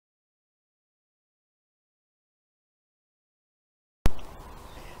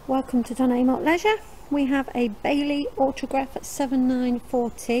Welcome to Dometic Leisure. We have a Bailey Autograph at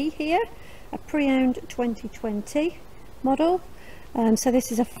 794T here, a pre-owned 2020 model. So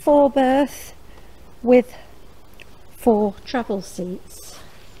this is a 4-berth with 4 travel seats.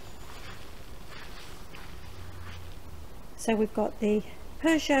 So we've got the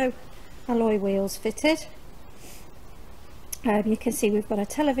Peugeot alloy wheels fitted. You can see we've got a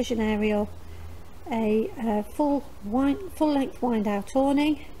television aerial, a full length wind out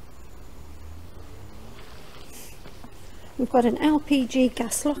awning. We've got an LPG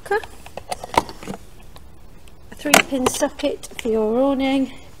gas locker, a 3-pin socket for your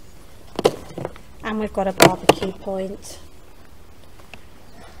awning, and we've got a barbecue point.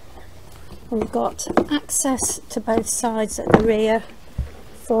 We've got access to both sides at the rear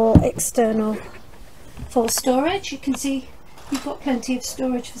for external full storage. You can see you've got plenty of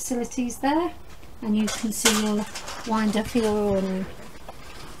storage facilities there, and you can see your winder for your awning.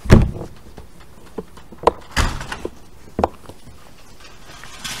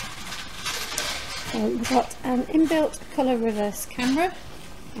 So we've got an inbuilt colour reverse camera,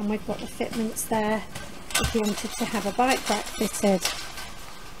 and we've got the fitments there if you wanted to have a bike rack fitted.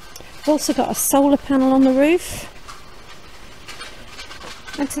 We've also got a solar panel on the roof,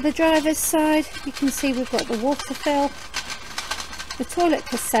 and to the driver's side you can see we've got the water fill, the toilet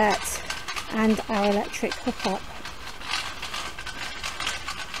cassette, and our electric hookup.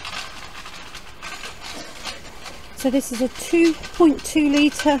 So this is a 2.2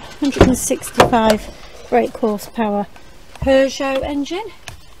 litre 165 brake horsepower Peugeot engine,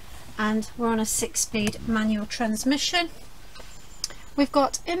 and we're on a 6-speed manual transmission. We've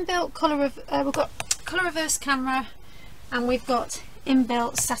got inbuilt colour reverse camera, and we've got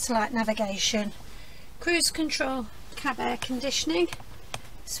inbuilt satellite navigation, cruise control, cab air conditioning,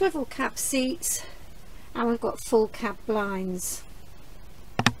 swivel cab seats, and we've got full cab blinds.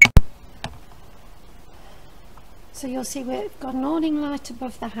 So you'll see we've got an awning light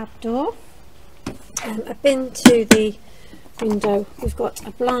above the hab door, a bin to the window. We've got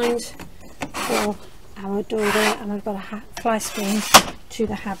a blind for our door there, and we've got a fly screen to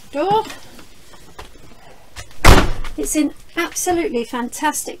the hab door. It's in absolutely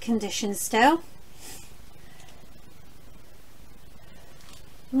fantastic condition still,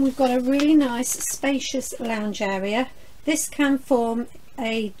 and we've got a really nice spacious lounge area. This can form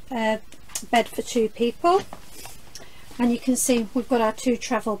a bed for 2 people, and you can see we've got our 2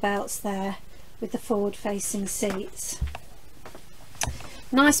 travel belts there with the forward facing seats.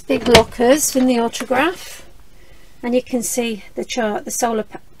 Nice big lockers in the Autograph, and you can see the solar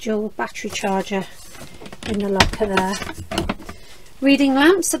dual battery charger in the locker there. Reading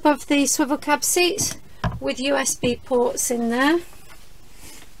lamps above the swivel cab seat with USB ports in there.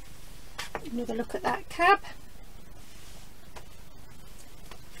 Another look at that cab.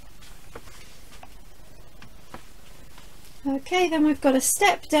 Okay, then we've got a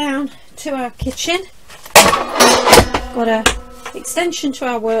step down to our kitchen. Got a extension to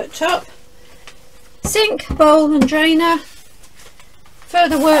our worktop, sink, bowl and drainer,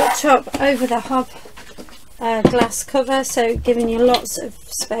 further worktop over the hob glass cover, so giving you lots of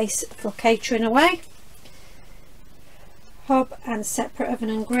space for catering away. Hob and separate oven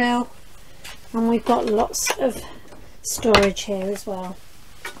and grill, and we've got lots of storage here as well.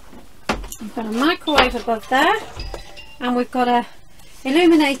 We've got a microwave above there, and we've got a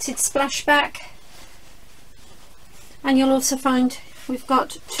illuminated splashback, and you'll also find we've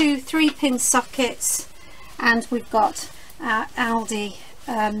got 2 3-pin sockets, and we've got our Aldi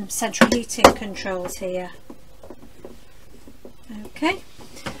central heating controls here. Okay,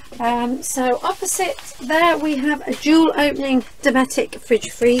 so opposite there we have a dual opening Dometic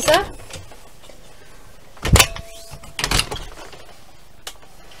fridge freezer.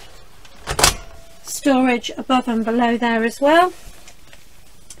 Storage above and below there as well,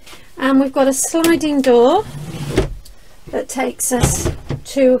 and we've got a sliding door that takes us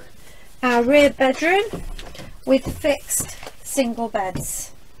to our rear bedroom with fixed single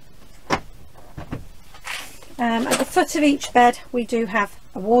beds. At the foot of each bed we do have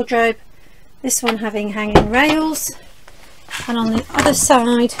a wardrobe, this one having hanging rails, and on the other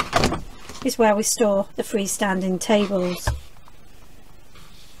side is where we store the freestanding tables.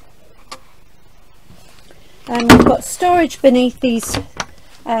 And we've got storage beneath these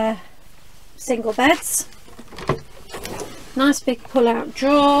single beds. Nice big pull-out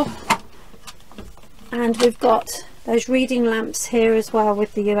drawer, and we've got those reading lamps here as well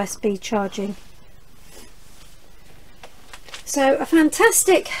with the USB charging. So a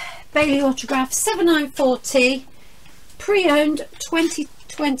fantastic Bailey Autograph 794T pre-owned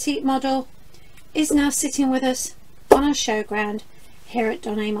 2020 model is now sitting with us on our showground here at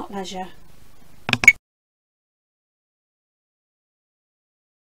Dometic Leisure.